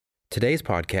Today's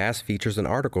podcast features an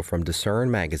article from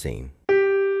Discern Magazine.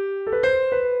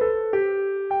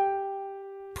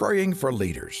 Praying for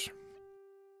leaders.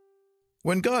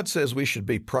 When God says we should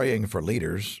be praying for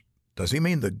leaders, does He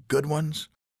mean the good ones?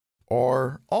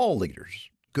 Or all leaders,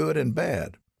 good and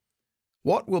bad?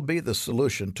 What will be the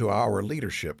solution to our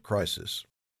leadership crisis?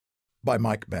 By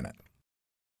Mike Bennett.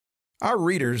 Our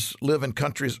readers live in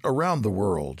countries around the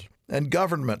world, and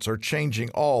governments are changing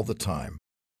all the time.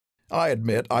 I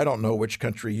admit I don't know which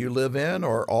country you live in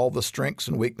or all the strengths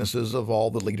and weaknesses of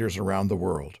all the leaders around the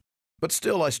world. But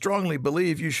still, I strongly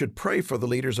believe you should pray for the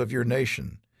leaders of your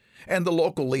nation, and the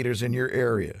local leaders in your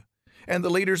area, and the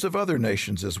leaders of other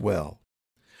nations as well.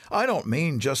 I don't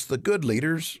mean just the good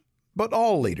leaders, but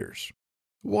all leaders.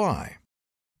 Why?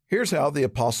 Here's how the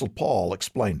Apostle Paul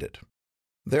explained it.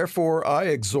 Therefore, I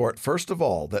exhort first of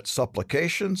all that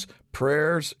supplications,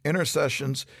 prayers,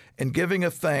 intercessions, and giving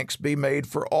of thanks be made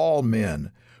for all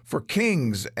men, for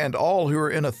kings and all who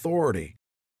are in authority,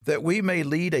 that we may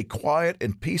lead a quiet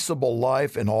and peaceable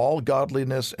life in all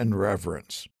godliness and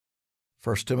reverence.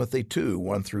 1 Timothy 2,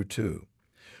 1-2.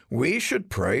 We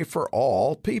should pray for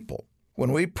all people.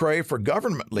 When we pray for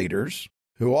government leaders,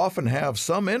 who often have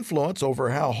some influence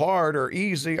over how hard or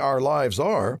easy our lives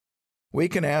are, we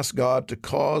can ask God to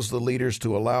cause the leaders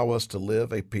to allow us to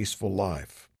live a peaceful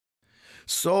life.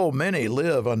 So many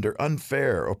live under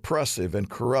unfair, oppressive, and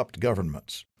corrupt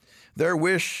governments. Their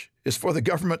wish is for the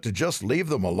government to just leave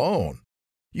them alone.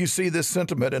 You see this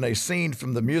sentiment in a scene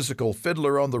from the musical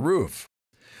Fiddler on the Roof.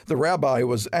 The rabbi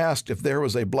was asked if there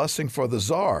was a blessing for the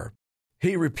czar.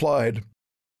 He replied,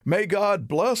 "May God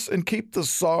bless and keep the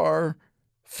czar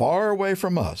far away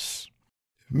from us."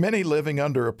 Many living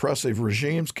under oppressive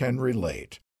regimes can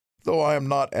relate, though I am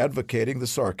not advocating the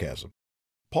sarcasm.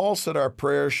 Paul said our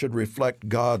prayers should reflect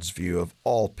God's view of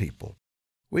all people.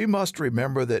 We must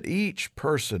remember that each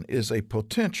person is a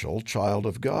potential child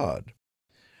of God.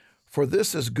 For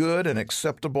this is good and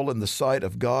acceptable in the sight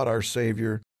of God our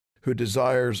Savior, who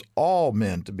desires all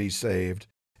men to be saved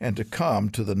and to come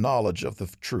to the knowledge of the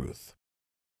truth.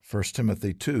 1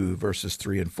 Timothy 2, verses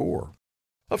 3 and 4.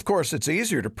 Of course, it's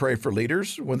easier to pray for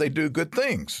leaders when they do good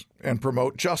things and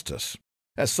promote justice.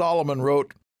 As Solomon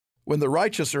wrote, "When the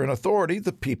righteous are in authority,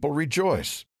 the people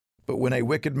rejoice. But when a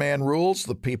wicked man rules,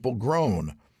 the people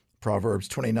groan." Proverbs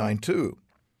 29:2.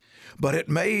 But it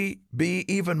may be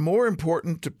even more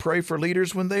important to pray for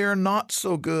leaders when they are not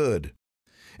so good,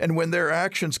 and when their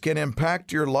actions can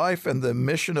impact your life and the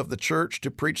mission of the church to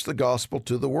preach the gospel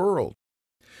to the world.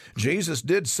 Jesus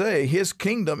did say His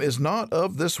kingdom is not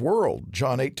of this world,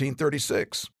 John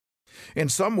 18:36. In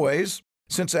some ways,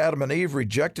 since Adam and Eve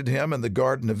rejected Him in the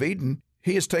Garden of Eden,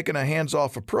 He has taken a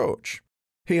hands-off approach.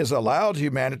 He has allowed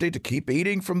humanity to keep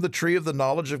eating from the tree of the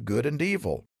knowledge of good and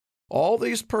evil. All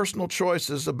these personal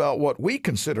choices about what we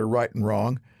consider right and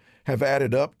wrong have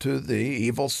added up to the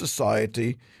evil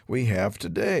society we have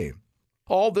today.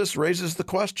 All this raises the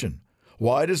question,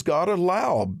 why does God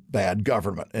allow bad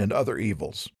government and other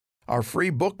evils? Our free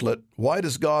booklet, Why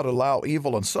Does God Allow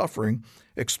Evil and Suffering?,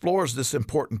 explores this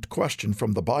important question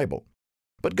from the Bible.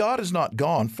 But God has not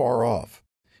gone far off.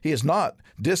 He is not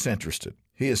disinterested.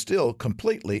 He is still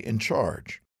completely in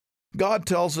charge. God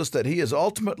tells us that He is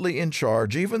ultimately in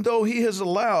charge, even though He has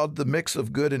allowed the mix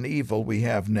of good and evil we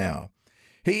have now.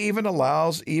 He even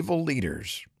allows evil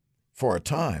leaders for a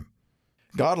time.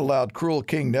 God allowed cruel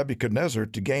King Nebuchadnezzar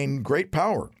to gain great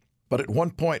power, but at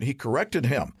one point He corrected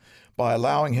him by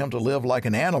allowing him to live like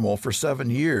an animal for 7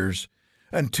 years,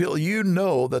 until you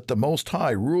know that the Most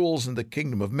High rules in the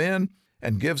kingdom of men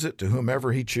and gives it to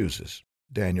whomever He chooses.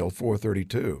 Daniel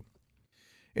 4:32.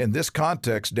 In this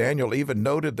context, Daniel even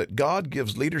noted that God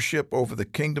gives leadership over the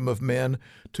kingdom of men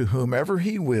to whomever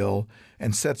He will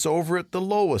and sets over it the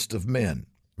lowest of men.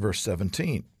 Verse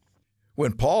 17.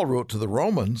 When Paul wrote to the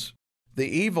Romans, the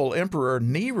evil emperor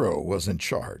Nero was in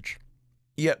charge.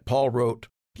 Yet Paul wrote,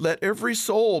 "Let every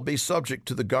soul be subject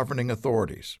to the governing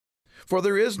authorities. For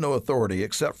there is no authority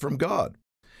except from God,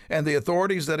 and the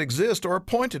authorities that exist are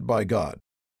appointed by God.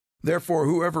 Therefore,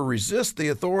 whoever resists the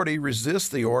authority resists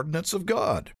the ordinance of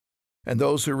God, and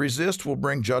those who resist will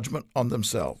bring judgment on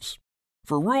themselves.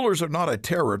 For rulers are not a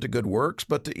terror to good works,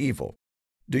 but to evil.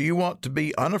 Do you want to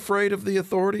be unafraid of the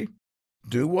authority?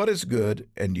 Do what is good,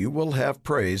 and you will have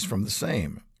praise from the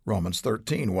same." Romans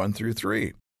 13,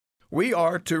 1-3. We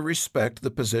are to respect the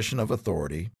position of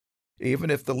authority, even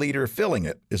if the leader filling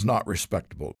it is not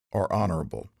respectable or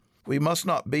honorable. We must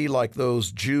not be like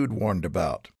those Jude warned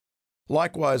about.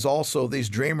 Likewise, also, these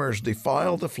dreamers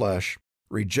defile the flesh,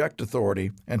 reject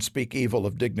authority, and speak evil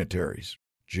of dignitaries.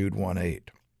 Jude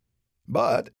 1:8.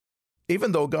 But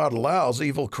Even though God allows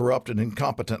evil, corrupt, and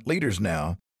incompetent leaders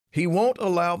now, He won't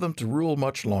allow them to rule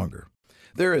much longer.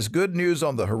 There is good news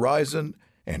on the horizon,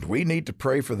 and we need to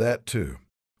pray for that too.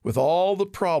 With all the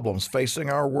problems facing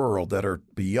our world that are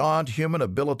beyond human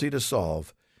ability to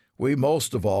solve, we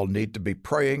most of all need to be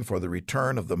praying for the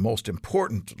return of the most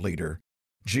important leader,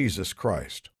 Jesus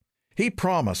Christ. He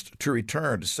promised to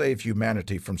return to save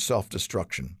humanity from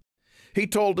self-destruction. He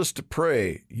told us to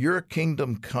pray, "Your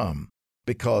kingdom come,"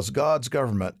 because God's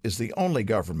government is the only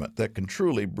government that can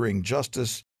truly bring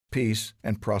justice, peace,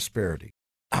 and prosperity.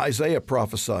 Isaiah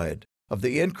prophesied, "Of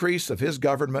the increase of His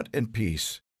government and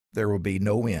peace, there will be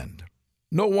no end."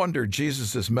 No wonder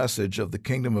Jesus' message of the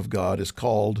kingdom of God is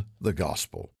called the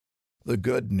gospel, the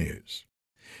good news.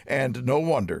 And no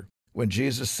wonder when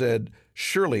Jesus said,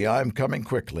 "Surely I am coming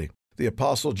quickly," the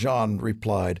Apostle John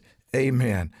replied,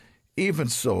 "Amen. Even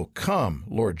so, come,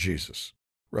 Lord Jesus."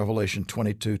 Revelation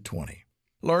 22:20.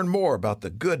 Learn more about the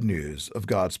good news of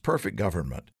God's perfect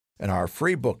government in our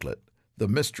free booklet, The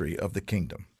Mystery of the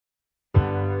Kingdom.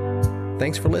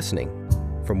 Thanks for listening.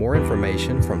 For more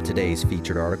information from today's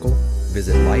featured article,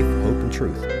 visit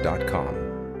lifehopeandtruth.com.